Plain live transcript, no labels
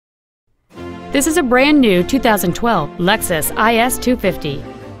This is a brand new 2012 Lexus IS 250.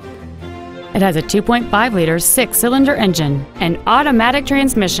 It has a 2.5-liter six-cylinder engine, an automatic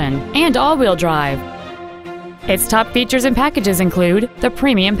transmission, and all-wheel drive. Its top features and packages include the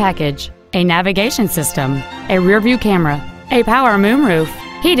Premium Package, a navigation system, a rear-view camera, a power moonroof,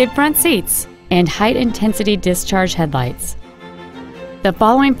 heated front seats, and high-intensity discharge headlights. The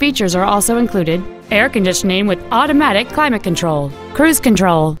following features are also included: air conditioning with automatic climate control, cruise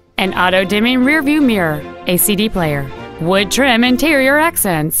control, an auto-dimming rear-view mirror, a CD player, wood trim interior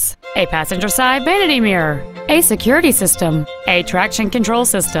accents, a passenger side vanity mirror, a security system, a traction control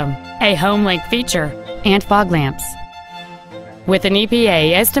system, a home link feature, and fog lamps. With an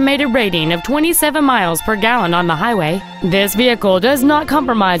EPA estimated rating of 27 miles per gallon on the highway, this vehicle does not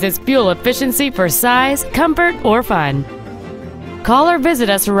compromise its fuel efficiency for size, comfort, or fun. Call or visit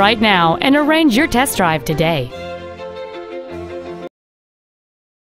us right now and arrange your test drive today.